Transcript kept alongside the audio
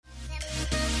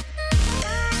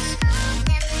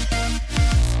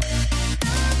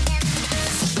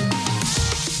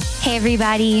Hey,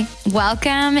 everybody.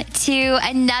 Welcome to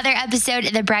another episode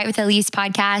of the Bright with Elise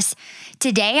podcast.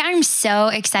 Today, I'm so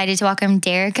excited to welcome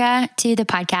Derica to the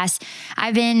podcast.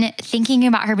 I've been thinking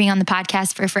about her being on the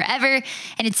podcast for forever,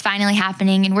 and it's finally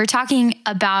happening. And we're talking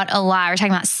about a lot. We're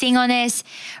talking about singleness.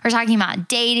 We're talking about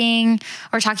dating.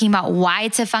 We're talking about why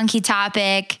it's a funky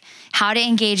topic, how to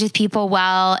engage with people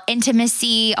well,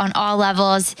 intimacy on all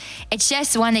levels. It's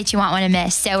just one that you won't want to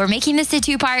miss. So we're making this a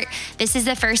two-part. This is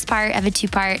the first part of a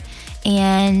two-part,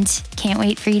 and can't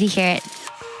wait for you to hear it.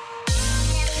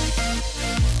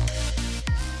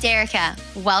 Derica,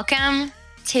 welcome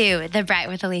to the Bright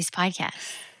with Elise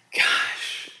podcast.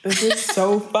 Gosh, this is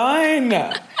so fun.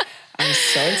 I'm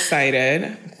so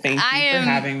excited. Thank you for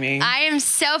having me. I am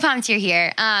so pumped you're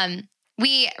here.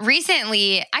 We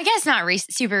recently, I guess not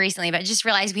super recently, but just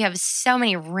realized we have so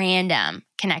many random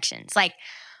connections, like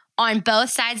on both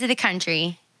sides of the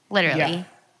country, literally,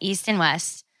 east and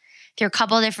west, through a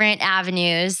couple different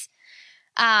avenues.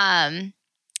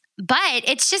 But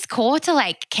it's just cool to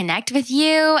like connect with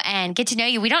you and get to know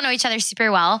you. We don't know each other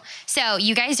super well. So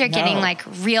you guys are getting like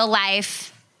real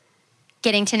life,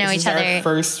 getting to know each other. This is our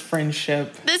first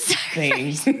friendship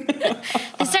thing. This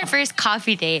is our first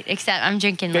coffee date, except I'm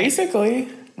drinking basically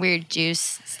like weird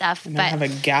juice stuff. And but I have a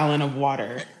gallon of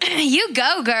water. You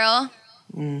go, girl.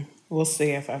 We'll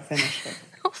see if I finish it.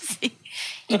 We'll see.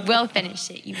 You will finish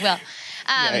it. You will.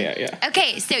 Yeah.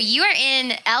 Okay, so you are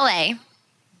in LA.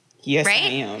 Yes, right? I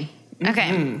am.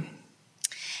 Okay.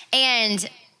 And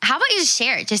how about you just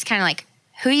share it? Just kind of like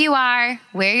who you are,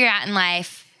 where you're at in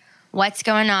life, what's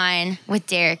going on with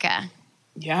Derica.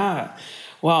 Yeah.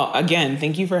 Well, again,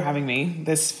 thank you for having me.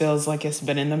 This feels like it's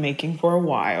been in the making for a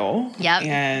while. Yep.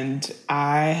 And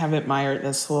I have admired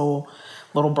this little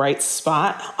bright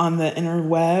spot on the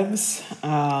interwebs.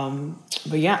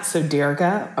 But yeah, so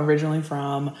Derica, originally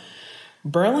from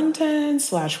Burlington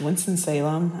 /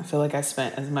 Winston-Salem. I feel like I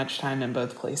spent as much time in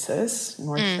both places,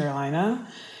 North Carolina.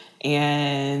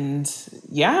 And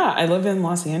yeah, I live in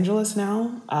Los Angeles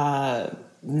now.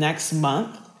 Next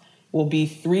month will be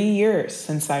 3 years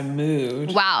since I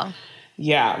moved. Wow.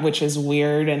 Yeah, which is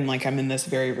weird. And like, I'm in this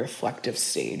very reflective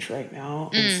stage right now.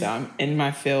 And so I'm in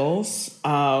my feels,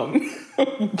 which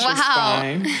is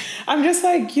fine. I'm just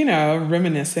like,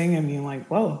 reminiscing and being like,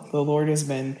 whoa, the Lord has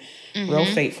been real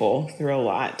faithful through a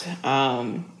lot.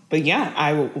 But yeah,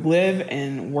 I live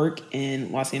and work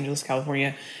in Los Angeles,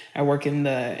 California. I work in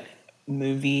the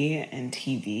movie and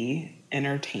TV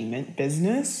entertainment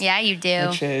business. Yeah, you do.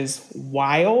 Which is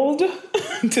wild,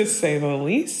 to say the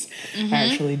least. I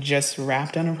actually just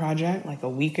wrapped on a project like a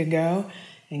week ago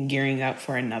and gearing up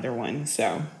for another one.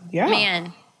 So, yeah.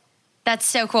 Man, that's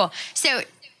so cool. So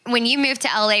when you moved to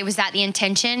LA, was that the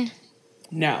intention?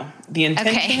 No, the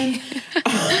intention.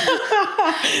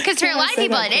 Because for a lot of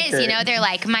people it is, they're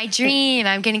like, my dream,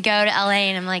 I'm going to go to LA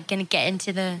and I'm like going to get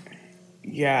into the...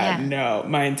 Yeah, no.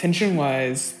 My intention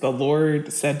was the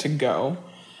Lord said to go,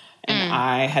 and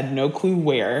I had no clue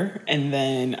where. And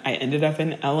then I ended up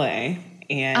in LA,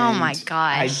 and oh my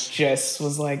gosh, I just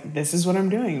was like, "This is what I'm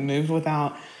doing." Moved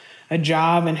without a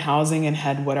job and housing, and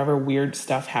had whatever weird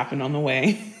stuff happen on the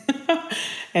way.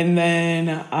 And then,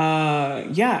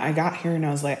 I got here, and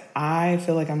I was like, I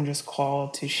feel like I'm just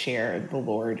called to share the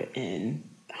Lord in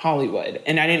Hollywood,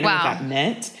 and I didn't know what that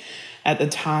meant at the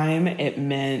time. It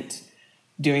meant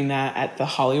doing that at the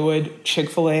Hollywood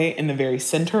Chick-fil-A in the very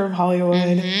center of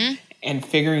Hollywood and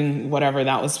figuring whatever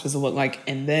that was supposed to look like.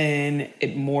 And then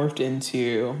it morphed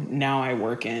into now I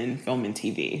work in film and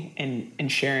TV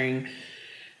and sharing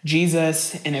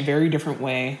Jesus in a very different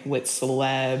way with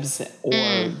celebs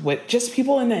or with just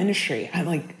people in the industry. I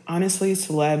like, honestly,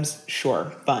 celebs,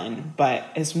 sure, fun, but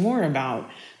it's more about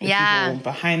the people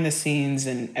behind the scenes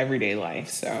and everyday life.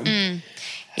 So that's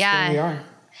where we are.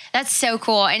 That's so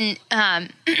cool. And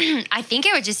I think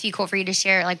it would just be cool for you to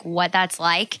share like what that's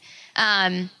like.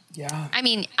 I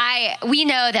mean, we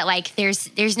know that like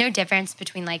there's no difference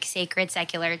between like sacred,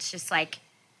 secular. It's just like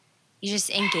you just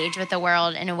engage with the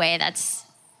world in a way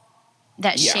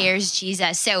that shares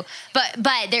Jesus. So, but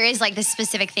there is like this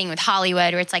specific thing with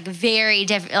Hollywood where it's like very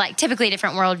different, like typically a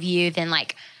different worldview than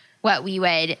like what we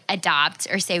would adopt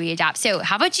or say we adopt. So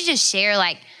how about you just share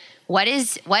like,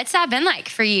 what's that been like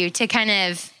for you to kind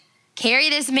of carry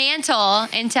this mantle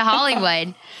into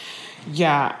Hollywood?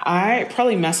 Yeah, I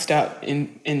probably messed up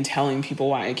in telling people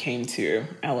why I came to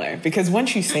LA, because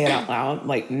once you say it out loud,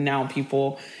 like now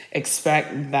people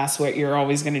expect that's what you're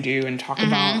always going to do and talk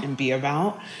about and be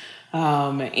about.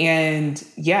 And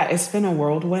yeah, it's been a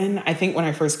whirlwind. I think when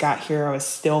I first got here, I was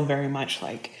still very much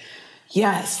like,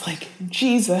 yes, like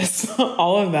Jesus,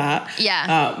 all of that.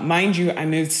 Yeah. Mind you, I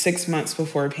moved 6 months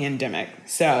before a pandemic.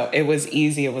 So it was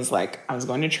easy. It was like I was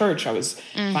going to church. I was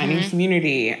finding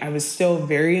community. I was still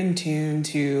very in tune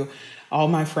to all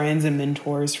my friends and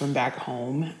mentors from back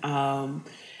home.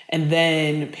 And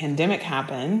then pandemic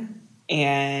happened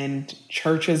and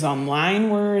churches online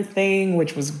were a thing,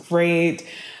 which was great.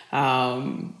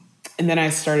 And then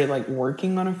I started like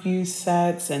working on a few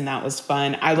sets and that was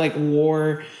fun. I like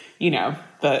wore, you know,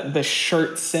 the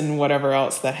shirts and whatever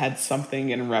else that had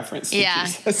something in reference to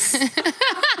Jesus.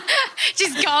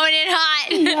 Just going in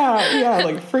hot. Yeah,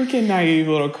 like freaking naive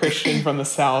little Christian from the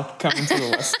South coming to the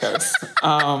West Coast.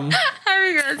 I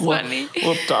think that's funny.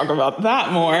 We'll talk about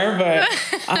that more, but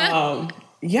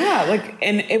yeah, like,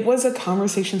 and it was a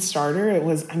conversation starter. It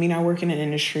was, I mean, I work in an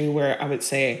industry where I would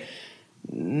say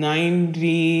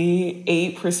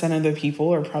 98% of the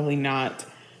people are probably not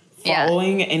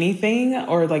following anything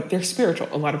or like they're spiritual.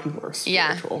 A lot of people are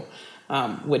spiritual.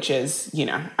 Which is, you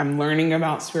know, I'm learning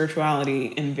about spirituality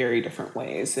in very different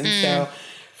ways. And so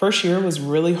first year was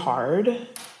really hard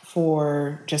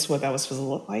for just what that was supposed to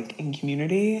look like in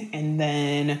community. And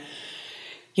then,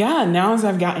 now as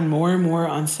I've gotten more and more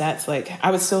on sets, like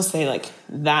I would still say like,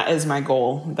 that is my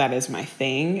goal. That is my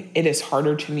thing. It is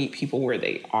harder to meet people where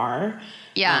they are.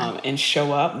 And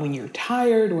show up when you're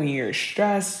tired, when you're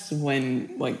stressed,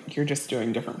 when like you're just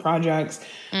doing different projects,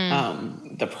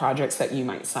 the projects that you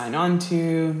might sign on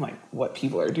to, like what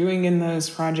people are doing in those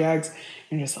projects.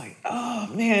 You're just like, oh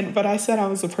man, but I said I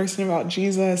was a person about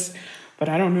Jesus, but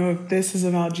I don't know if this is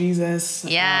about Jesus.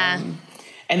 And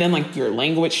then like your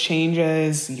language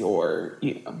changes, your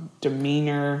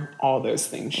demeanor, all those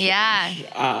things change.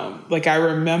 Like I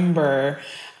remember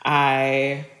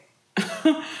I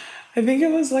think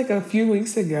it was like a few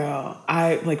weeks ago,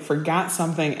 I like forgot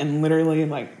something and literally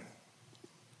like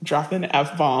dropped an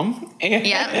F-bomb.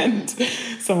 And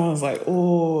someone was like,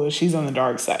 oh, she's on the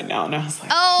dark side now. And I was like,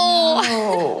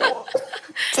 no.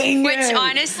 Dang Which it.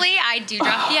 Honestly, I do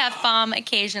drop the F-bomb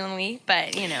occasionally,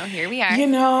 but you know, here we are. You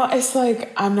know, it's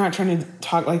like, I'm not trying to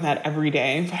talk like that every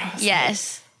day. But I was like,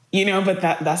 you know, but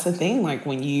that's the thing. Like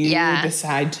when you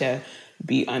decide to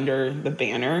be under the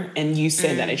banner and you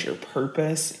say that is your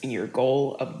purpose and your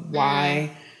goal of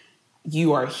why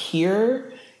you are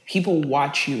here, people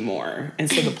watch you more.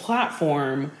 And so the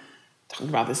platform, talked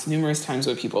about this numerous times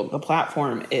with people, the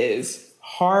platform is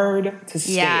hard to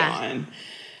stay on.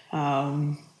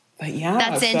 But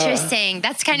that's interesting.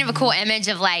 That's kind of a cool image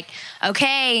of like,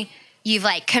 okay, you've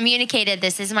like communicated,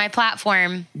 this is my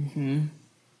platform. I'm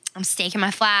staking my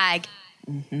flag.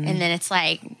 And then it's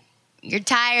like, you're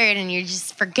tired and you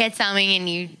just forget something and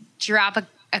you drop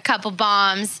a couple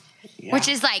bombs, which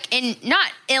is like, and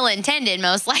not ill-intended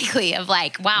most likely of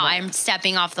like, wow, I'm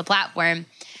stepping off the platform,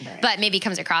 but maybe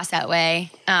comes across that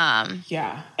way.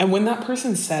 And when that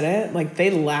person said it, like they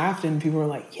laughed and people were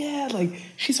like, yeah, like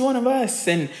she's one of us.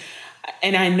 And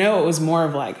I know it was more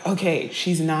of like, okay,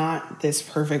 she's not this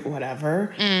perfect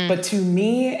whatever. But to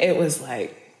me, it was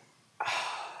like,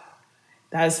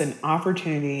 that's an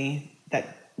opportunity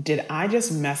that, did I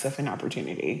just mess up an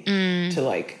opportunity to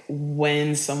like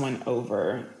win someone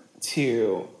over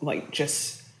to like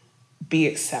just be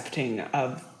accepting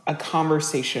of a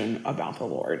conversation about the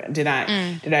Lord? Did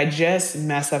I just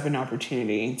mess up an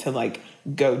opportunity to like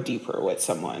go deeper with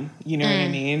someone? You know what I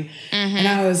mean? And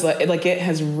I was like it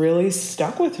has really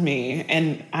stuck with me,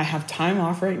 and I have time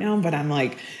off right now, but I'm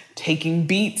like taking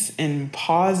beats and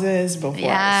pauses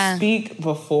before I speak,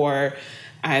 before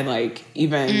I like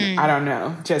even, I don't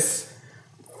know, just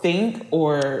think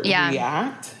or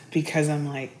react, because I'm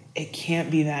like, it can't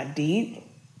be that deep,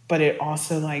 but it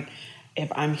also like,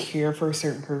 if I'm here for a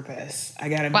certain purpose, I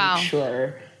got to make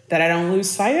sure that I don't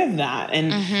lose sight of that.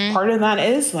 And part of that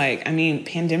is like, I mean,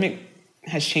 pandemic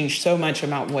has changed so much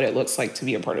about what it looks like to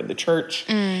be a part of the church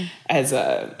as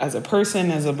a person,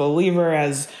 as a believer,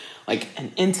 as like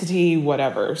an entity,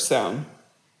 whatever. So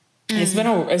it's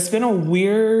been a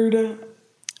weird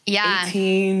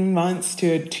 18 months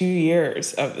to 2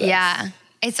 years of this.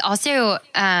 It's also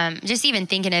just even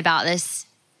thinking about this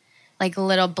like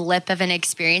little blip of an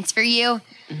experience for you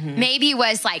maybe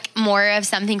was like more of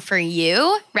something for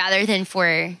you rather than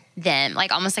for them,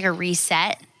 like almost like a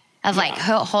reset of like,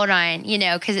 hold on, you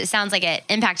know, because it sounds like it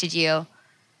impacted you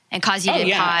and caused you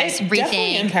to pause, it rethink.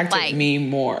 Definitely impacted like, me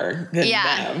more than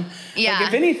them. Like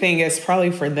if anything, it's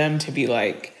probably for them to be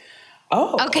like,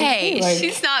 oh, okay, like,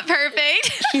 she's not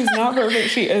perfect. She's not perfect.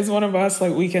 She is one of us.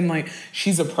 Like we can like,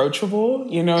 she's approachable.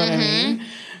 You know what I mean?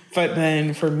 But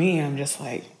then for me, I'm just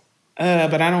like,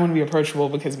 but I don't want to be approachable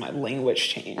because my language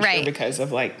changed or because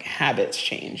of like habits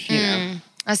changed, you know?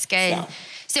 That's good.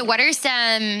 So what are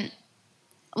some,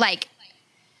 like,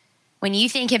 when you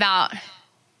think about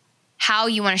how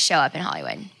you want to show up in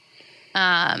Hollywood,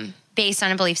 based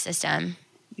on a belief system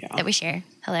that we share.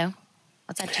 Hello.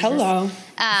 What's up, Jesus? Hello.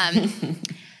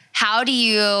 How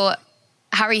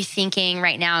are you thinking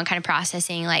right now and kind of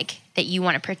processing like that you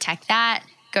want to protect that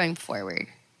going forward?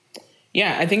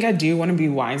 Yeah, I think I do want to be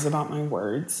wise about my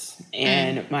words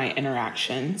and my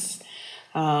interactions.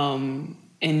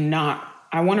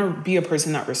 I want to be a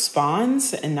person that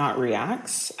responds and not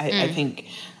reacts. I think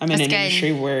I'm in an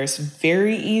industry where it's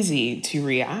very easy to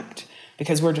react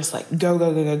because we're just like, go,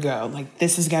 go, go, go, go. Like,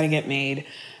 this has got to get made.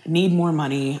 I need more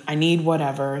money. I need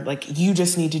whatever. Like, you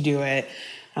just need to do it.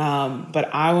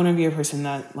 But I want to be a person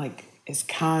that like is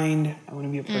kind. I want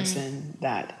to be a person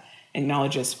that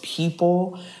acknowledges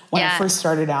people. When I first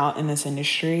started out in this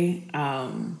industry,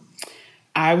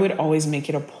 I would always make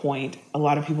it a point. A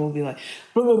lot of people would be like,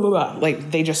 blah, blah, blah, blah.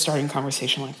 Like, they just started a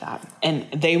conversation like that. And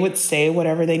they would say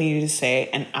whatever they needed to say.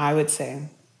 And I would say,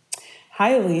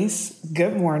 hi, Elise.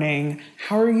 Good morning.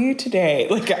 How are you today?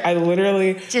 Like, I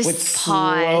literally just would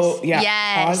pause.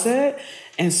 Pause it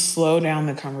and slow down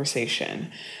the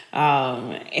conversation.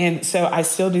 And so I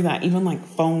still do that, even like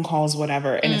phone calls,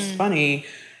 whatever. And it's funny.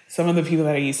 Some of the people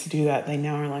that I used to do that, they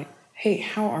now are like, hey,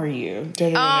 how are you?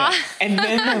 And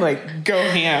then they like go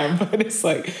ham, but it's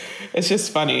like, it's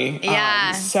just funny.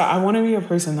 Yeah. So I want to be a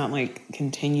person that like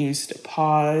continues to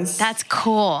pause. That's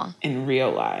cool. And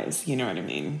realize, you know what I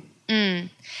mean?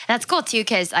 That's cool too,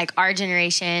 because like our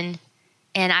generation,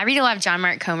 and I read a lot of John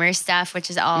Mark Comer's stuff,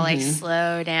 which is all like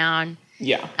slow down.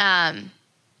 Yeah.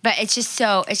 But it's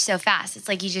so fast. It's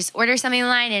like you just order something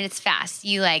online and it's fast.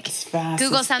 You like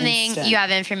Google something, instant. You have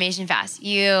information fast.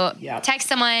 You text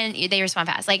someone, they respond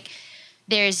fast. Like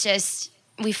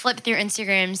we flip through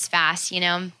Instagrams fast, you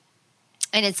know?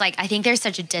 And it's like, I think there's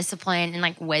such a discipline and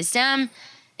like wisdom.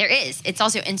 There is. It's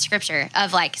also in scripture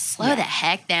of like, slow the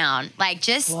heck down. Like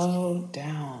just slow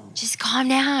down. Just calm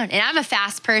down. And I'm a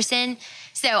fast person.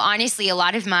 So honestly, a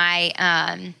lot of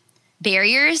my,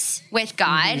 barriers with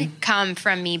God come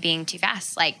from me being too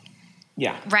fast. Like,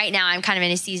 right now I'm kind of in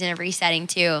a season of resetting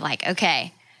too. Like,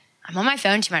 okay, I'm on my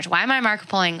phone too much. Why am I Marco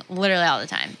Poloing literally all the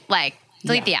time? Like,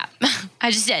 delete the app.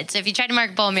 I just did. So if you tried to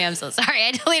Marco Polo me, I'm so sorry.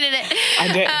 I deleted it. I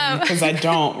didn't because I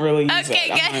don't really use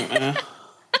it. Good.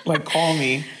 Like, call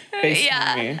me,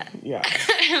 FaceTime me. Yeah.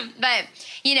 But,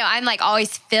 you know, I'm like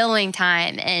always filling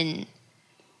time and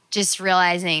just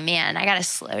realizing, man, I got to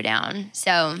slow down.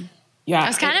 So yeah, it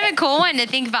was kind of a cool one to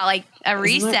think about, like a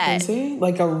reset.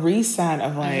 Like a reset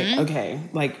of like, okay,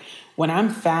 like when I'm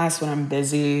fast, when I'm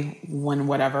busy, when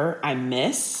whatever, I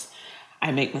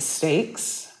make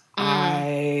mistakes.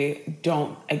 I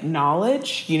don't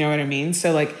acknowledge, you know what I mean?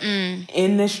 So like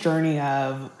in this journey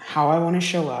of how I want to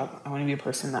show up, I want to be a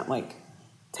person that like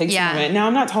takes a moment. Now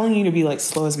I'm not telling you to be like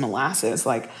slow as molasses.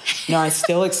 Like, no, I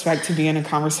still expect to be in a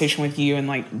conversation with you and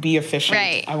like be efficient.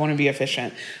 Right. I want to be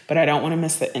efficient, but I don't want to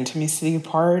miss the intimacy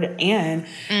part. And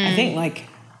I think like,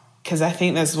 cause I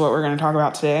think this is what we're going to talk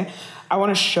about today. I want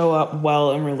to show up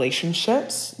well in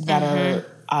relationships that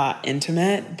are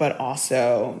intimate, but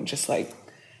also just like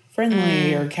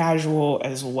friendly or casual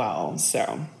as well.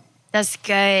 So that's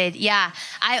good. Yeah.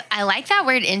 I like that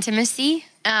word intimacy.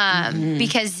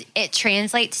 Because it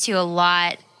translates to a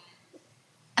lot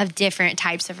of different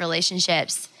types of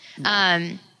relationships.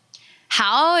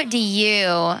 How do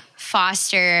you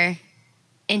foster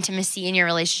intimacy in your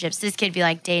relationships? This could be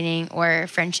like dating or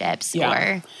friendships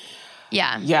or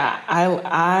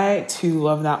I too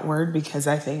love that word because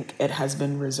I think it has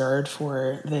been reserved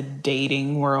for the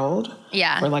dating world.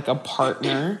 For like a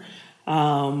partner.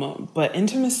 But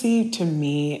intimacy to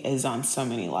me is on so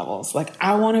many levels. Like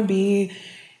I want to be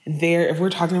there. If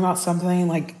we're talking about something,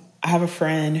 like I have a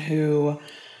friend who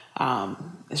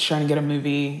is trying to get a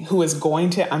movie, who is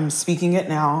going to, I'm speaking it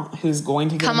now, who's going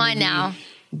to get a movie. Come on now.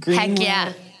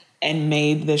 Heck and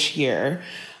made this year.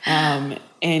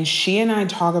 And she and I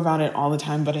talk about it all the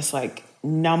time, but it's like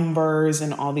numbers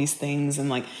and all these things. And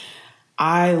like,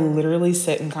 I literally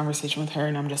sit in conversation with her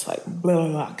and I'm just like, blah, blah,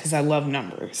 blah, because I love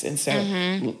numbers. And so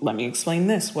let me explain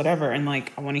this, whatever. And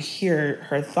like, I want to hear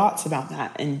her thoughts about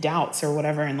that and doubts or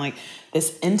whatever. And like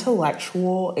this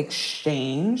intellectual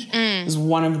exchange is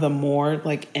one of the more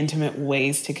like intimate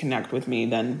ways to connect with me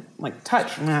than like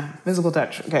touch, physical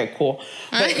touch. Okay, cool.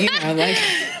 But you know, like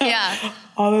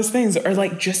all those things, or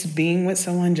like just being with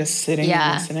someone, just sitting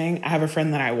and listening. I have a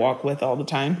friend that I walk with all the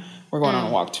time. We're going on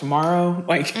a walk tomorrow.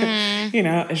 Like, you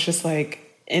know, it's just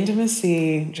like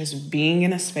intimacy, just being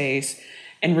in a space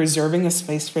and reserving a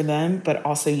space for them, but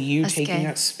also you taking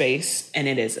up space, and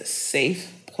it is a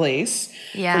safe place place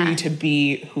Yeah. for you to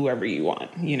be whoever you want,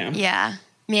 you know? Yeah.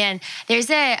 Man, there's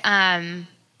a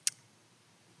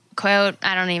quote,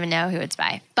 I don't even know who it's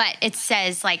by, but it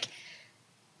says like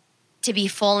to be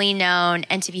fully known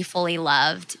and to be fully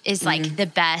loved is like the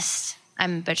best.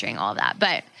 I'm butchering all of that,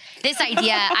 but this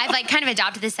idea, I've like kind of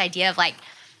adopted this idea of like,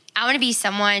 I want to be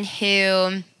someone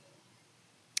who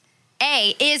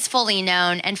is fully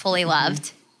known and fully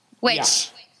loved,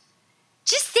 which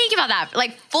just think about that,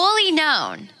 like fully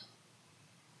known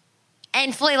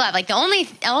and fully loved. Like the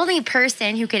only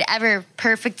person who could ever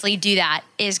perfectly do that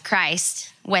is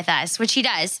Christ with us, which he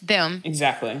does. Boom.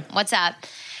 Exactly. What's up?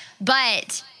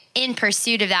 But in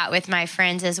pursuit of that with my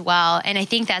friends as well. And I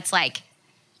think that's like,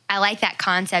 I like that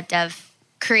concept of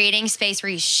creating space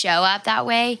where you show up that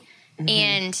way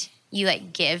and you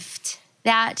like gift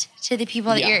that to the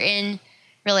people that you're in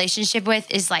relationship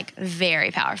with is like very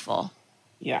powerful.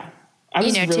 Yeah. I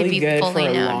was really good for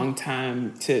a long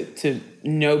time to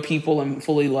know people and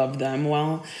fully love them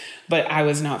well, but I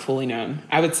was not fully known.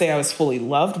 I would say I was fully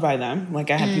loved by them.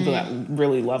 Like I had people that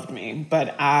really loved me,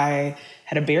 but I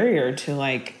had a barrier to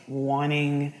like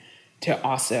wanting to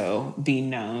also be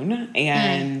known.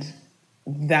 And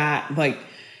that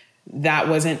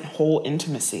wasn't whole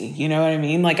intimacy. You know what I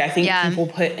mean? Like I think people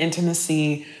put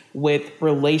intimacy with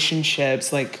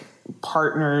relationships, like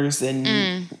partners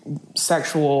and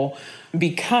sexual,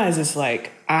 because it's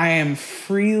like I am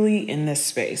freely in this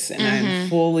space and I'm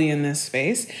fully in this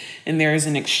space, and there is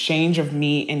an exchange of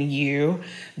me and you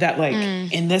that like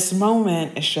in this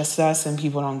moment it's just us and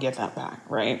people don't get that back,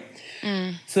 right?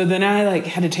 So then I like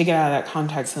had to take it out of that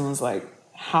context and was like,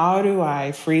 how do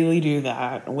I freely do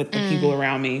that with the people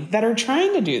around me that are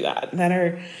trying to do that, that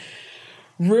are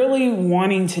really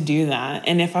wanting to do that?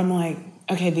 And if I'm like,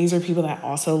 okay, these are people that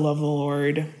also love the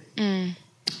Lord,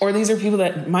 or these are people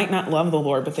that might not love the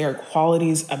Lord, but there are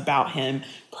qualities about him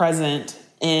present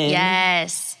in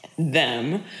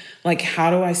them. Like, how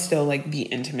do I still like be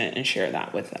intimate and share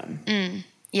that with them?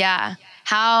 Yeah.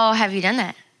 How have you done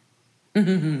that?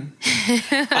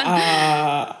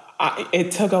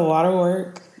 It took a lot of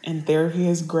work, and therapy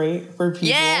is great for people.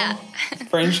 Yeah.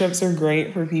 Friendships are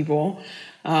great for people.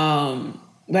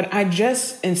 But I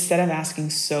just, instead of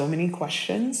asking so many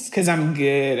questions, because I'm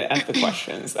good at the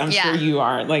questions. I'm sure you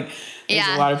are. Like, there's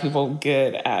a lot of people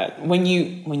good at, when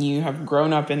you have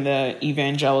grown up in the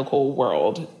evangelical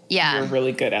world, you're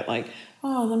really good at like,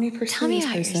 oh, let me pursue this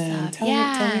person. Tell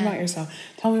me about yourself.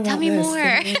 Tell me about this.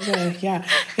 More.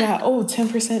 Yeah. Oh,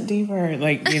 10% deeper.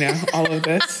 Like, you know, all of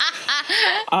this.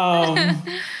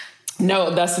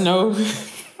 No, that's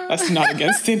not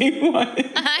against anyone.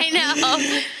 I know.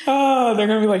 Oh, they're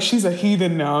going to be like, she's a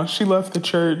heathen now. She left the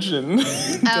church and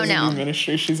doesn't do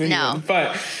ministry. She's a heathen.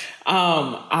 But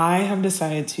I have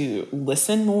decided to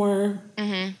listen more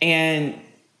and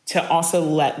to also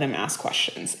let them ask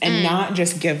questions and not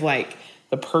just give like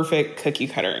the perfect cookie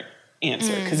cutter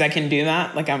answer. Because I can do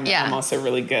that. Like I'm also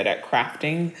really good at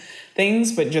crafting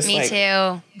things, but just Me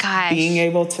too. Gosh. Being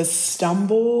able to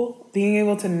stumble, being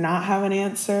able to not have an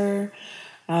answer,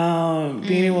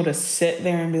 being able to sit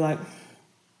there and be like,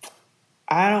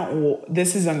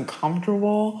 this is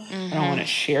uncomfortable. I don't want to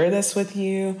share this with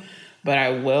you, but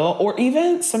I will. Or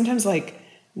even sometimes like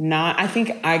I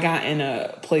think I got in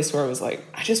a place where I was like,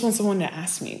 I just want someone to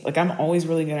ask me. Like I'm always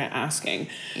really good at asking.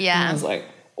 Yeah. And I was like,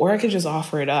 or I could just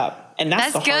offer it up. And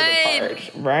that's the harder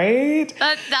part, right?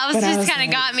 That was just kind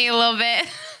of got me a little bit.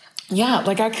 Yeah,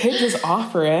 like I could just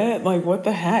offer it. Like what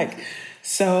the heck?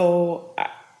 So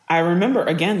I remember,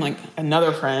 again, like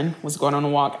another friend was going on a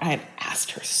walk. I had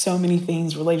asked her so many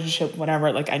things, relationship,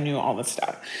 whatever. Like I knew all this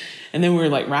stuff. And then we were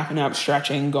like wrapping up,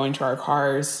 stretching, going to our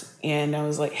cars. And I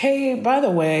was like, hey, by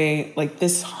the way, like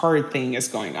this hard thing is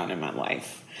going on in my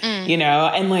life, you know?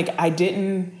 And like, I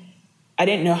didn't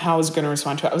know how I was going to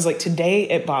respond to it. I was like, today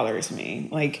it bothers me.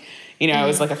 Like, you know, it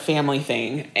was like a family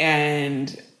thing.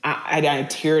 And I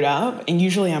teared up, and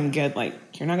usually I'm good. Like,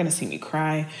 you're not going to see me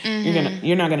cry.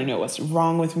 You're not going to know what's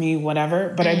wrong with me,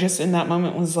 whatever. But I just, in that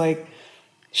moment was like,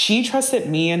 she trusted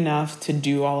me enough to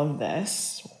do all of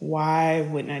this. Why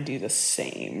wouldn't I do the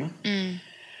same?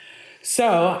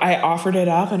 So I offered it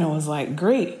up, and it was like,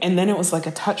 great. And then it was like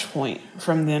a touch point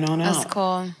from then on out. That's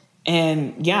cool.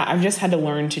 And yeah, I've just had to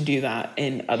learn to do that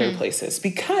in other places,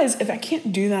 because if I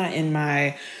can't do that in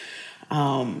my,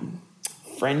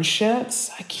 friendships,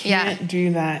 I can't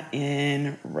do that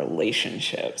in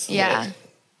relationships with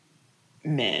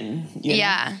men. You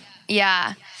know?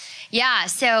 Yeah.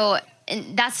 So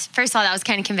that's, first of all, that was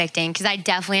kind of convicting, because I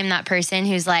definitely am that person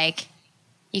who's like,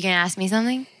 you can ask me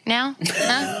something now?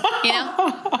 Huh? You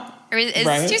know? or is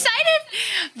it two-sided?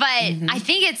 But I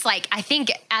think it's like, I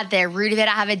think at the root of it,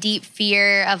 I have a deep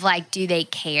fear of like, do they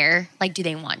care? Like, do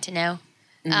they want to know?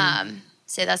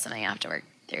 So that's something I have to work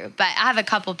through. But I have a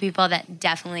couple people that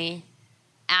definitely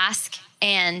ask,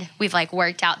 and we've like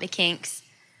worked out the kinks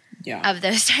of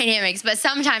those dynamics. But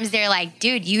sometimes they're like,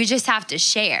 dude, you just have to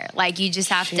share. Like, you just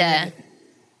have to,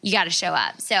 you got to show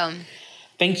up. So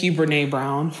thank you, Brene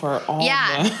Brown, for all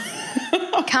the...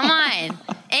 Come on.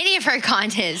 Any of her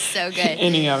content is so good.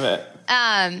 Any of it.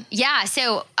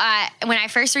 So when I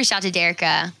first reached out to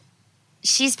Derica,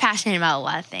 she's passionate about a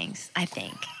lot of things, I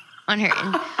think. On her,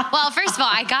 well, first of all,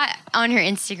 I got on her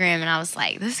Instagram and I was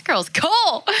like, this girl's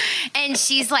cool. And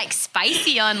she's like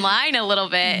spicy online a little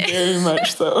bit. Very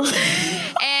much so.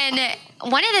 And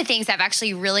one of the things I've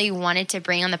actually really wanted to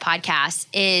bring on the podcast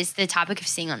is the topic of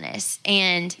singleness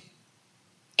and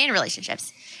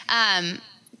relationships. But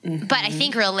I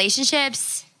think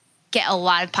relationships get a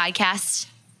lot of podcast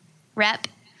rep.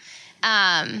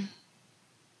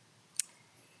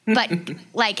 But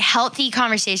like healthy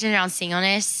conversation around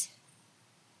singleness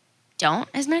don't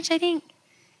as much, I think.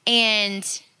 And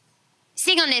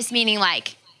singleness meaning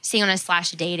like singleness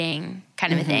 / dating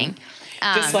kind of a thing.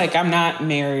 Just like I'm not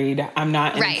married. I'm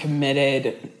not in a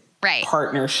committed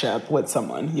partnership with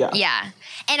someone. Yeah. Yeah.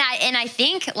 And I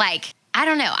think like, I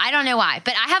don't know why,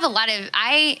 but I have a lot of,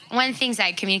 one of the things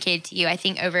I communicated to you, I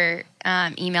think over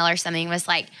email or something was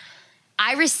like,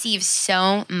 I receive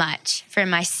so much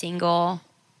from my single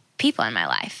people in my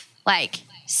life. Like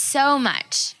so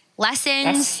much. Lessons.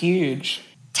 That's huge.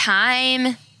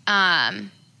 Time,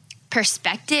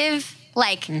 perspective.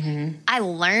 Like I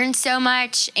learned so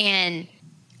much, and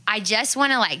I just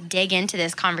want to like dig into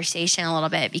this conversation a little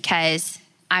bit because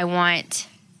I want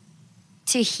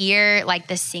to hear like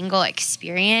the single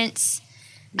experience.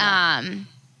 I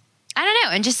don't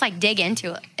know, and just like dig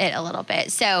into it a little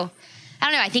bit. So I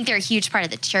don't know. I think they're a huge part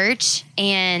of the church,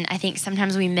 and I think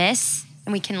sometimes we miss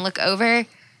and we can look over.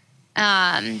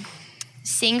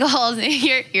 Singles,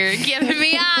 you're giving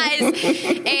me eyes.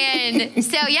 And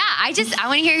so, yeah, I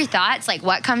want to hear your thoughts. Like,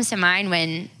 what comes to mind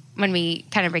when we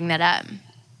kind of bring that up?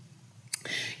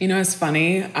 You know, it's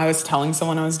funny. I was telling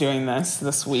someone I was doing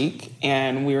this week,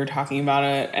 and we were talking about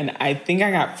it, and I think I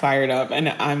got fired up, and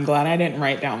I'm glad I didn't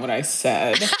write down what I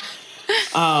said.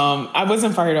 I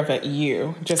wasn't fired up at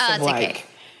you, just like,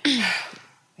 okay.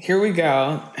 Here we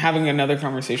go, having another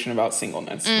conversation about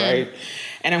singleness, right?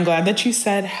 And I'm glad that you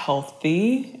said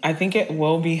healthy. I think it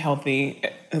will be healthy,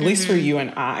 at least for you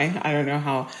and I. I don't know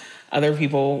how other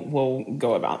people will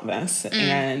go about this.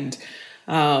 And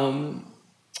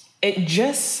it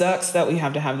just sucks that we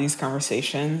have to have these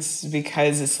conversations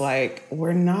because it's like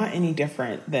we're not any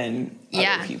different than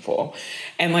other people.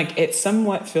 And like it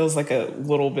somewhat feels like a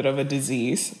little bit of a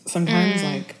disease sometimes,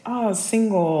 like, oh,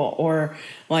 single, or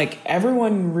like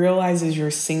everyone realizes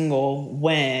you're single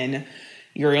when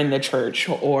you're in the church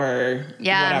or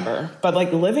whatever. But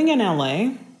like living in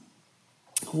LA,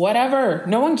 whatever,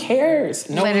 no one cares.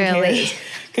 No one cares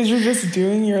because you're just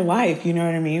doing your life. You know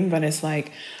what I mean? But it's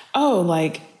like,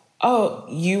 oh,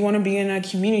 you want to be in a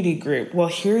community group? Well,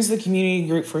 here's the community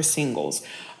group for singles.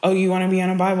 Oh, you want to be in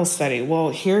a Bible study? Well,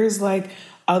 here's like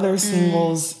other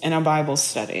singles in a Bible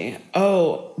study.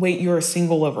 Oh, wait, you're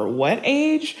single over what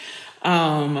age?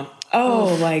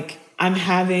 Like I'm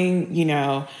having,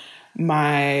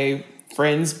 my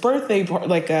friend's birthday party,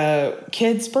 like a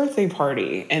kid's birthday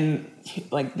party, and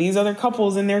like these other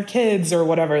couples and their kids or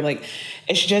whatever. Like,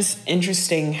 it's just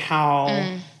interesting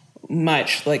how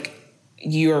much like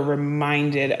you are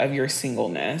reminded of your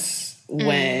singleness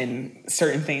when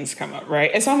certain things come up,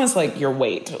 right? It's almost like your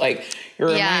weight. Like you're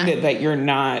reminded that you're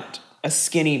not a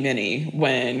skinny mini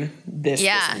when this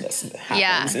and this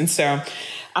happens. And so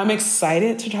I'm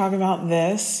excited to talk about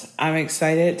this. I'm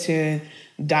excited to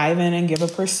dive in and give a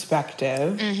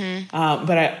perspective.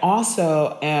 But I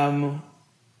also am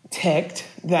ticked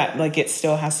that like it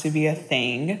still has to be a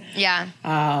thing.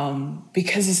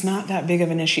 Because it's not that big of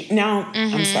an issue. Now,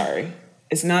 I'm sorry.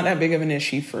 It's not that big of an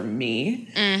issue for me.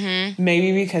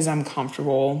 Maybe because I'm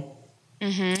comfortable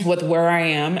with where I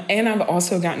am. And I've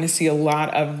also gotten to see a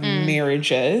lot of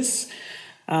marriages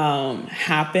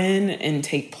happen and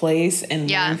take place and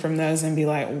learn from those and be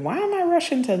like, why am I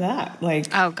rushing to that? Like,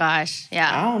 oh gosh.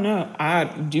 I don't know. I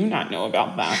do not know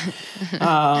about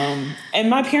that. And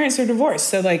my parents are divorced.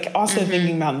 So like also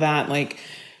thinking about that, like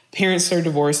parents are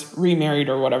divorced, remarried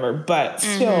or whatever, but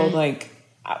still like,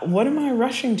 what am I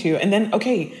rushing to? And then,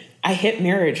 okay, I hit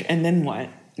marriage and then what?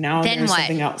 Now then there's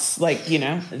something else, like,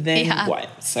 then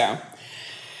what? So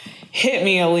hit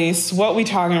me, Elise. What we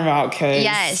talking about?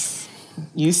 Cause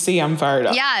you see, I'm fired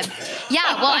up. Yeah.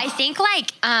 Yeah, well, I think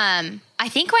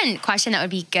one question that would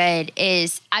be good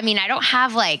is, I mean, I don't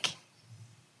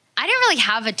really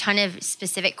have a ton of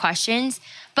specific questions,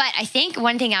 but I think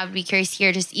one thing I would be curious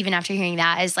here, just even after hearing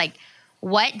that, is like,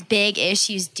 what big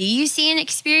issues do you see and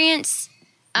experience?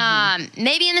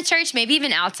 Maybe in the church, maybe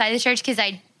even outside the church, because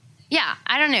I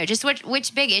don't know, just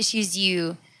which big issues do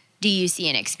you see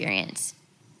and experience?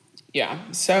 Yeah,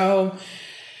 so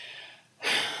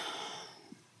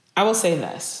I will say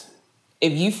this.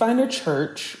 If you find a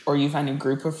church or you find a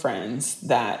group of friends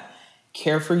that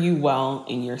care for you well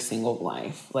in your single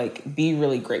life, like, be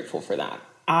really grateful for that.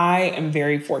 I am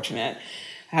very fortunate.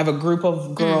 I have a group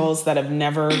of girls that have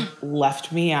never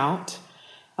left me out.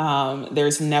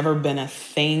 There's never been a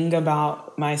thing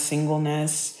about my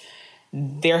singleness.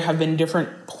 There have been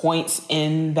different points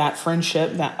in that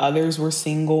friendship that others were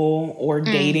single or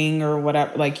dating or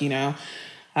whatever, like, you know.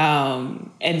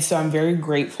 And so I'm very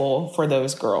grateful for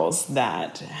those girls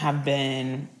that have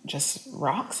been just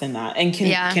rocks in that and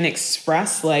can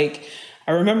express, like,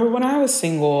 I remember when I was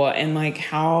single and like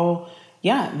how,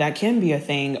 that can be a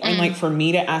thing. And like for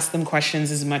me to ask them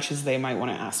questions as much as they might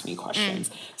want to ask me questions.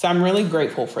 So I'm really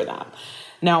grateful for that.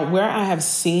 Now, where I have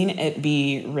seen it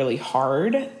be really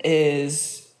hard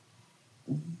is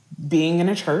being in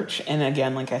a church. And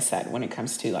again, like I said, when it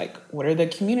comes to like, what are the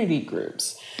community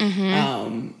groups?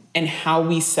 And how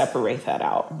we separate that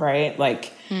out, right?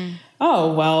 Like,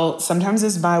 oh, well, sometimes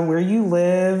it's by where you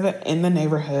live in the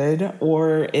neighborhood,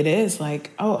 or it is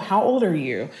like, oh, how old are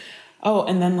you? Oh,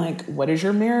 and then like, what is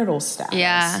your marital status?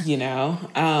 Yeah. You know,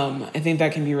 I think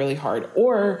that can be really hard.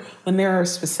 Or when there are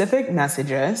specific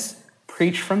messages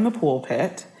preached from the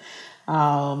pulpit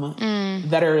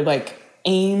that are like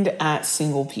aimed at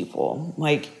single people.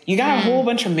 Like, you got a whole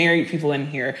bunch of married people in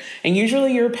here, and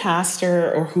usually your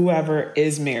pastor or whoever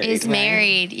is married.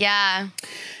 Married, yeah.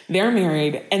 They're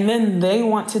married, and then they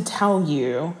want to tell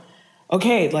you,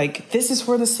 okay, like, this is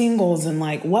for the singles, and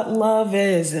like what love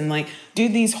is, and like do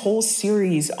these whole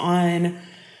series on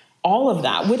all of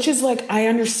that, which is like, I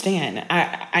understand.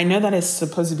 I know that it's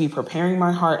supposed to be preparing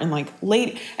my heart and like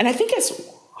and I think it's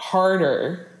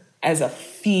harder as a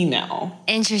female.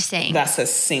 Interesting. That's a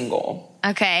single.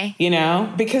 Okay. You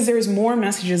know, because there's more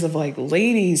messages of like,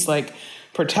 ladies, like,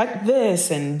 protect this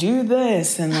and do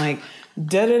this and like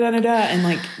da-da-da-da-da, and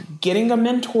like getting a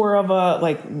mentor of a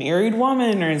like married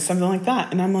woman or something like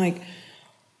that. And I'm like,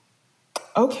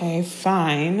 okay,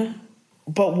 fine.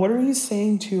 But what are you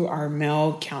saying to our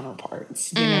male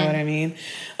counterparts? You know what I mean?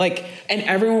 Like, and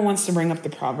everyone wants to bring up the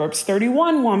Proverbs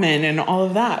 31 woman and all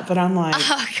of that. But I'm like,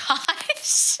 oh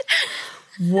gosh,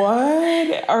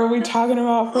 what are we talking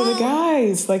about for the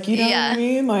guys? Like, you know what I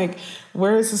mean? Like,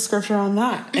 where is the scripture on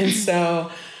that? And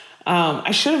so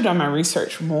I should have done my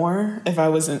research more if I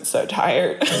wasn't so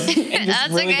tired and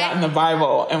just really got in the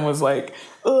Bible and was like,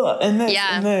 ugh, and this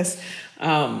and this.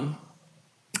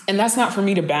 And that's not for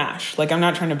me to bash. Like, I'm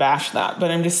not trying to bash that,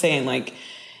 but I'm just saying, like,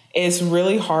 it's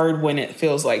really hard when it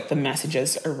feels like the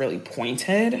messages are really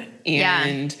pointed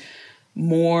and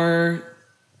more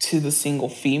to the single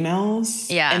females.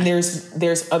 Yeah. And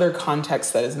there's other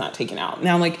context that is not taken out.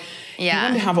 Now, like, if you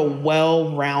want to have a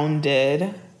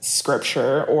well-rounded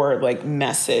scripture or like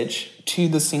message to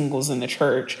the singles in the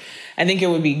church, I think it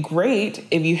would be great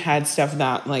if you had stuff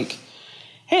that like,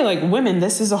 hey, like, women,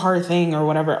 this is a hard thing or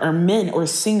whatever, or men or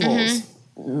singles,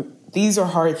 these are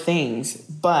hard things,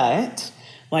 but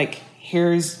like,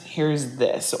 here's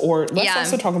this. Or let's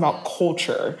also talk about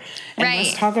culture, and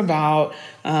let's talk about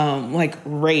like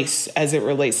race as it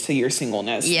relates to your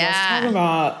singleness. Yeah. Let's talk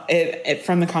about it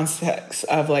from the context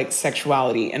of like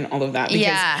sexuality and all of that,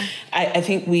 because I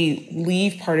think we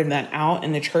leave part of that out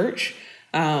in the church.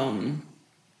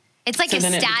 It's like it's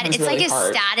really like a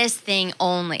status thing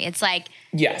only. It's like,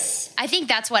 yes, I think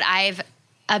that's what I've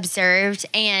observed.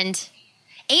 And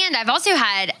I've also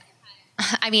had,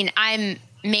 I mean, I'm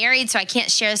married, so I can't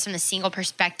share this from the single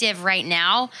perspective right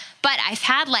now, but I've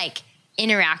had like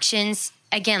interactions,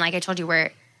 again, like I told you,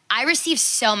 where I receive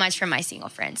so much from my single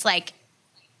friends. Like,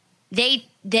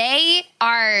 they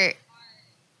are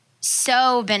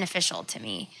so beneficial to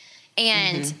me.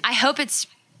 And I hope it's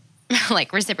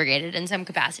like reciprocated in some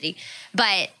capacity.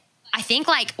 But I think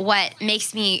like what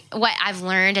I've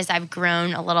learned as I've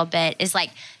grown a little bit is like,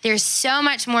 there's so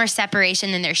much more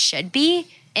separation than there should be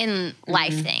in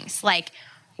life things. Like,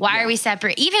 why are we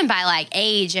separate? Even by like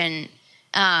age and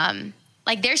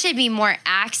like, there should be more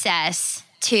access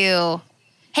to,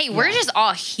 hey, we're just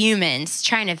all humans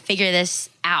trying to figure this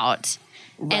out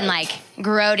and like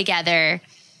grow together.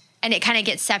 And it kind of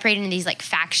gets separated into these like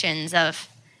factions of,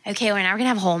 okay, well, now we're gonna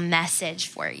have a whole message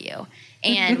for you.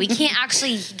 And we can't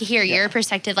actually hear your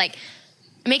perspective. Like,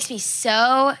 it makes me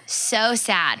so, so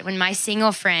sad when my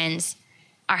single friends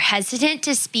are hesitant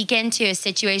to speak into a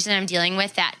situation I'm dealing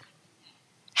with that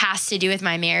has to do with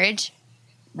my marriage.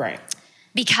 Right.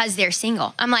 Because they're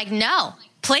single. I'm like, no,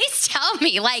 please tell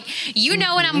me. Like, you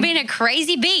know when I'm being a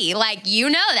crazy bee. Like, you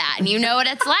know that. And you know what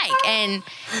it's like. And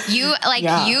you,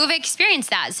 like, you've experienced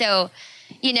that. So,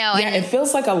 you know. Yeah, it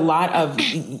feels like a lot of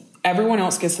everyone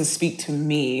else gets to speak to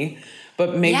me,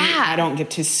 but maybe I don't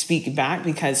get to speak back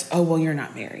because, oh, well, you're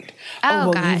not married. Oh,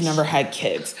 well, you've never had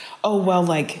kids. Oh, well,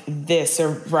 like this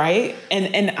or right.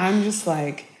 And I'm just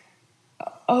like,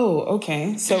 oh,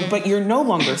 okay. So, but you're no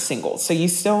longer single. So you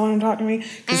still want to talk to me?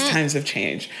 Because times have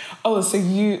changed. Oh, so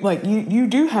you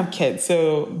do have kids.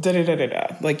 So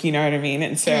da-da-da-da-da. Like, you know what I mean?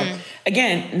 And so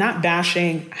again, not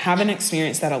bashing, haven't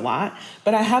experienced that a lot,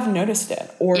 but I have noticed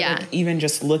it. Or like even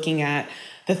just looking at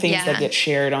the things that get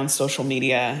shared on social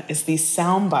media is these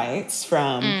sound bites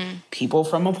from people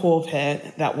from a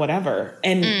pulpit that whatever.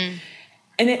 And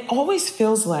it always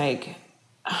feels like,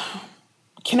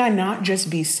 can I not just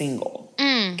be single?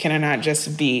 Can I not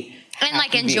just be and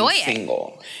like enjoy it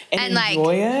single and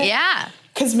enjoy it? Yeah.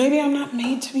 Because maybe I'm not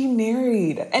made to be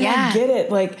married. And I get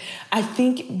it. Like, I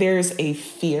think there's a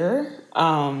fear,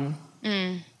 well,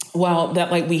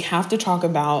 that like we have to talk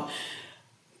about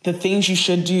the things you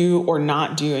should do or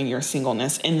not do in your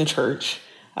singleness in the church.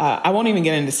 I won't even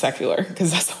get into secular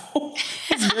because it's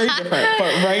very different.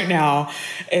 But right now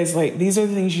is like, these are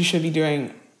the things you should be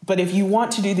doing. But if you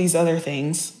want to do these other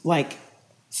things, like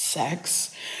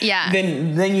sex,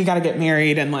 then you got to get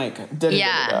married and like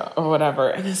or whatever.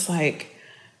 And it's like,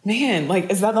 man,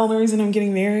 like, is that the only reason I'm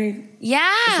getting married?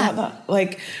 Yeah. Is that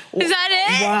is that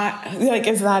it? Why? Like,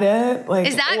 is that it? Like,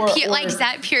 is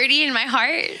that purity in my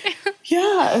heart?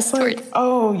 Yeah, it's like,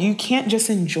 oh, you can't just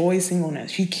enjoy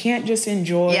singleness. You can't just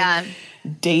enjoy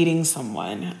dating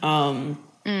someone.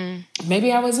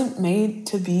 Maybe I wasn't made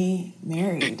to be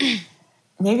married.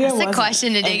 Maybe that's a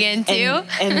question to dig into.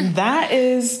 And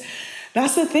that's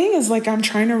the thing is like, I'm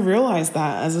trying to realize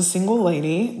that as a single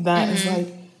lady that is like,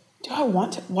 do I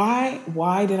want to,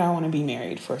 why did I want to be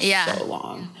married for so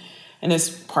long? And this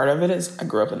part of it is I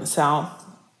grew up in the South.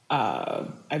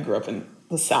 I grew up in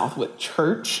the South with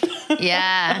church.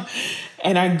 Yeah.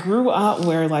 And I grew up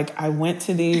where like, I went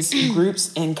to these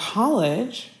groups in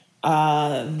college,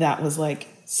 that was like,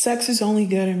 sex is only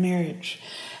good in marriage.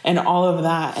 And all of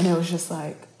that. And it was just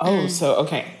like, oh, so,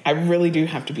 okay, I really do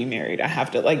have to be married. I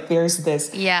have to, like, there's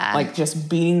this, like, just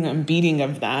beating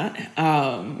of that.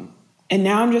 And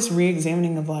now I'm just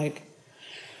re-examining of, like,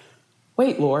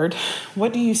 wait, Lord,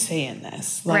 what do you say in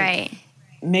this? Like,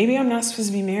 maybe I'm not supposed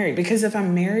to be married. Because if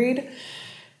I'm married,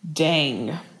 dang,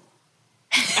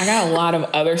 I got a lot of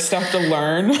other stuff to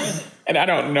learn. And I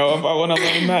don't know if I want to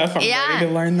learn that, if I'm ready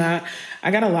to learn that.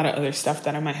 I got a lot of other stuff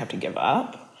that I might have to give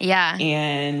up. Yeah.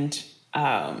 And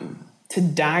to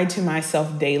die to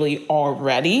myself daily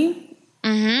already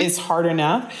is hard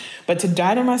enough. But to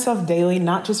die to myself daily,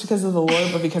 not just because of the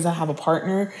Lord, but because I have a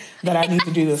partner that I need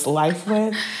to do this life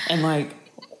with and like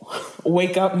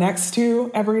wake up next to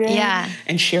every day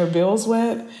and share bills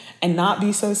with and not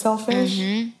be so selfish.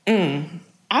 I don't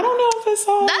know if it's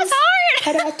all that's hard.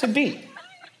 cut out to be.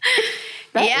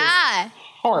 That is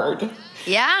hard.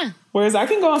 Yeah. Whereas I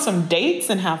can go on some dates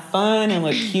and have fun and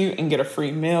look cute and get a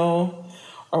free meal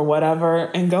or whatever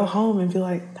and go home and be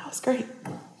like, that was great.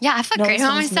 Yeah, I felt great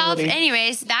about myself.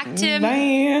 Anyways, back to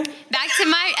my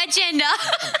agenda.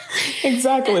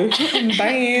 Exactly.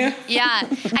 Bye. Yeah.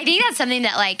 I think that's something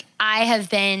that like I have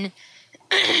been,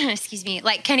 excuse me,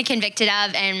 like kind of convicted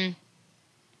of and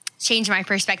changed my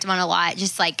perspective on a lot.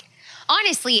 Just like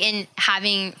honestly in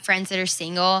having friends that are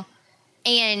single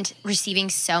and receiving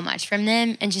so much from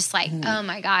them and just like, oh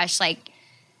my gosh, like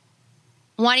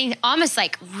wanting almost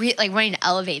like wanting to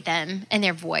elevate them and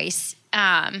their voice,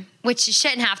 which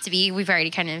shouldn't have to be. We've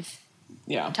already kind of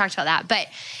talked about that, but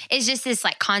it's just this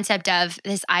like concept of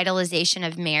this idolization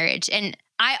of marriage. And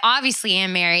I obviously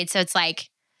am married. So it's like,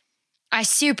 I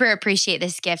super appreciate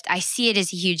this gift. I see it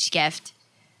as a huge gift.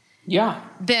 Yeah.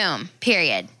 Boom,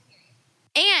 period.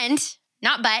 And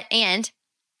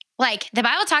like the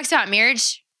Bible talks about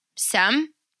marriage some,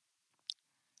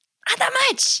 not that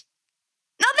much.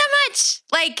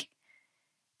 Like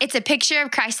it's a picture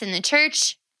of Christ in the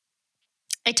church.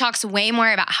 It talks way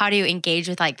more about how to engage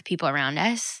with like the people around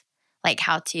us, like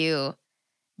how to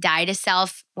die to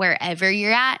self wherever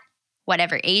you're at,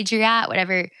 whatever age you're at,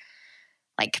 whatever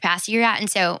like capacity you're at. And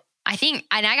so I think,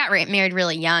 and I got married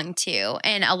really young too.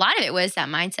 And a lot of it was that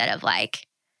mindset of like,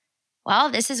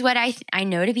 well, this is what I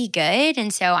know to be good.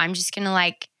 And so I'm just going to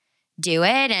like do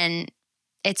it. And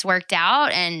it's worked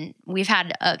out, and we've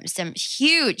had some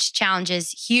huge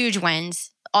challenges, huge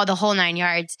wins, all the whole 9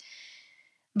 yards.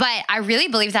 But I really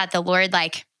believe that the Lord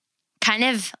like kind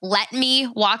of let me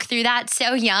walk through that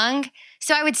so young,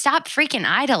 so I would stop freaking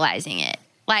idolizing it.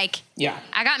 Like,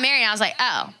 I got married and I was like,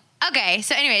 oh, okay.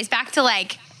 So anyways, back to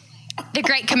like the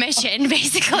Great Commission,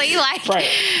 basically, like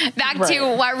back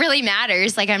to what really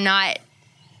matters. Like,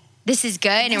 this is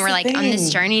good. And we're like on this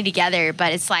journey together,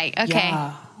 but it's like,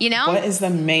 okay, you know, what is the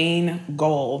main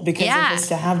goal? Because if it's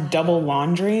to have double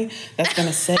laundry, that's going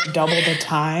to sit double the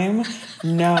time.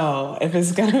 No, if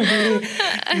it's going to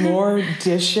be more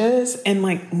dishes and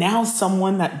like now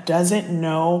someone that doesn't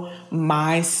know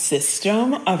my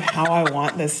system of how I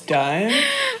want this done,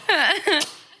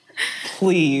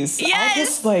 please. I'll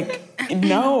just like,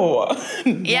 no.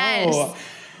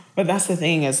 But that's the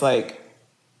thing is like,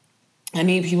 I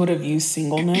need people to view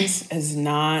singleness as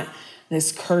not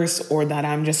this curse or that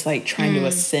I'm just like trying to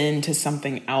ascend to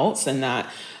something else and that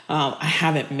I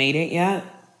haven't made it yet,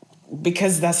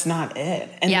 because that's not it.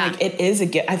 And like it is a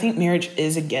gift. I think marriage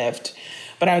is a gift,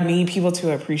 but I need people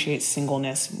to appreciate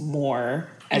singleness more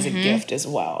as a gift as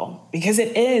well, because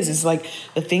it's like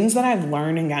the things that I've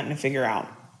learned and gotten to figure out.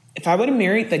 If I would have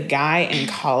married the guy in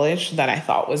college that I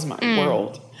thought was my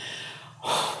world,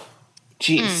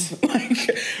 jeez,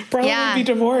 like probably would be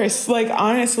divorced. Like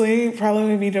honestly, probably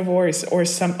would be divorced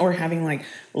or having like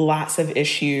lots of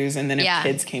issues. And then if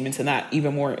kids came into that,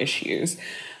 even more issues.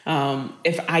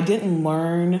 If I didn't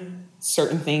learn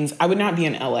certain things, I would not be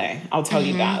in LA. I'll tell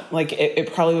you that. Like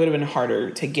it probably would have been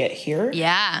harder to get here.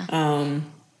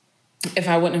 If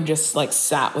I wouldn't have just like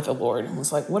sat with the Lord and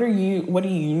was like, what do you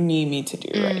need me to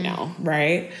do right now?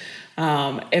 Right.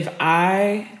 If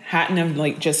I hadn't have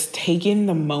like just taken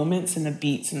the moments and the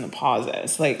beats and the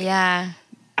pauses, like,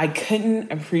 I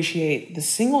couldn't appreciate the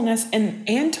singleness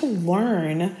and to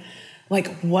learn like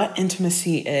what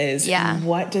intimacy is and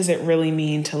what does it really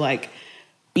mean to like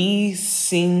be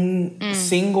single,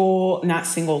 not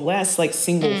single-less, like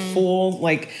single full,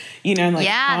 like, you know, like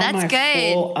how am I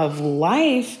full of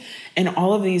life and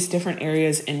all of these different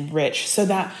areas enriched, so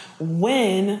that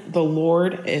when the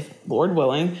Lord, if Lord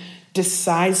willing,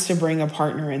 decides to bring a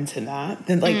partner into that,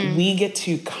 then like we get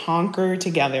to conquer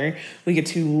together, we get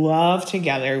to love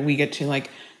together, we get to like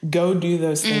go do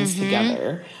those things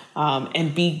together,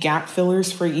 and be gap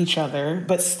fillers for each other,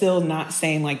 but still not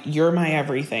saying like, you're my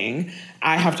everything,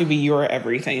 I have to be your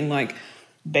everything. Like,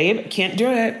 babe, can't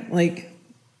do it. Like,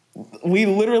 we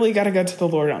literally got to go to the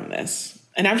Lord on this.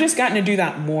 And I've just gotten to do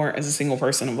that more as a single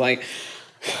person of like,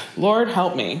 Lord,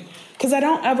 help me. Because I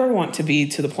don't ever want to be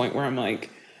to the point where I'm like,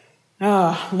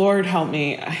 oh, Lord, help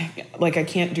me. I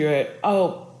can't do it.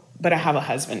 Oh, but I have a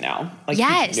husband now. Like, you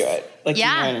can do it. Like, you know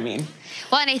what I mean?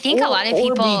 Well, and I think a lot of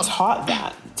people... Or be taught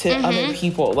that to other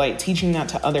people, like teaching that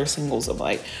to other singles of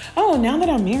like, oh, now that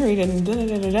I'm married and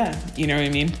da-da-da-da-da. You know what I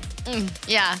mean?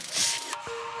 Yeah.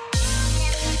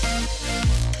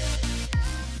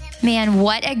 Man,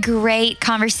 what a great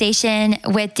conversation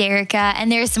with Derica.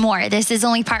 And there's more. This is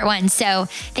only part 1. So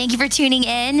thank you for tuning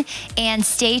in and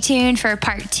stay tuned for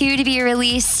part 2 to be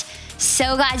released.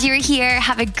 So glad you were here.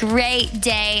 Have a great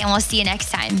day and we'll see you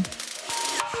next time.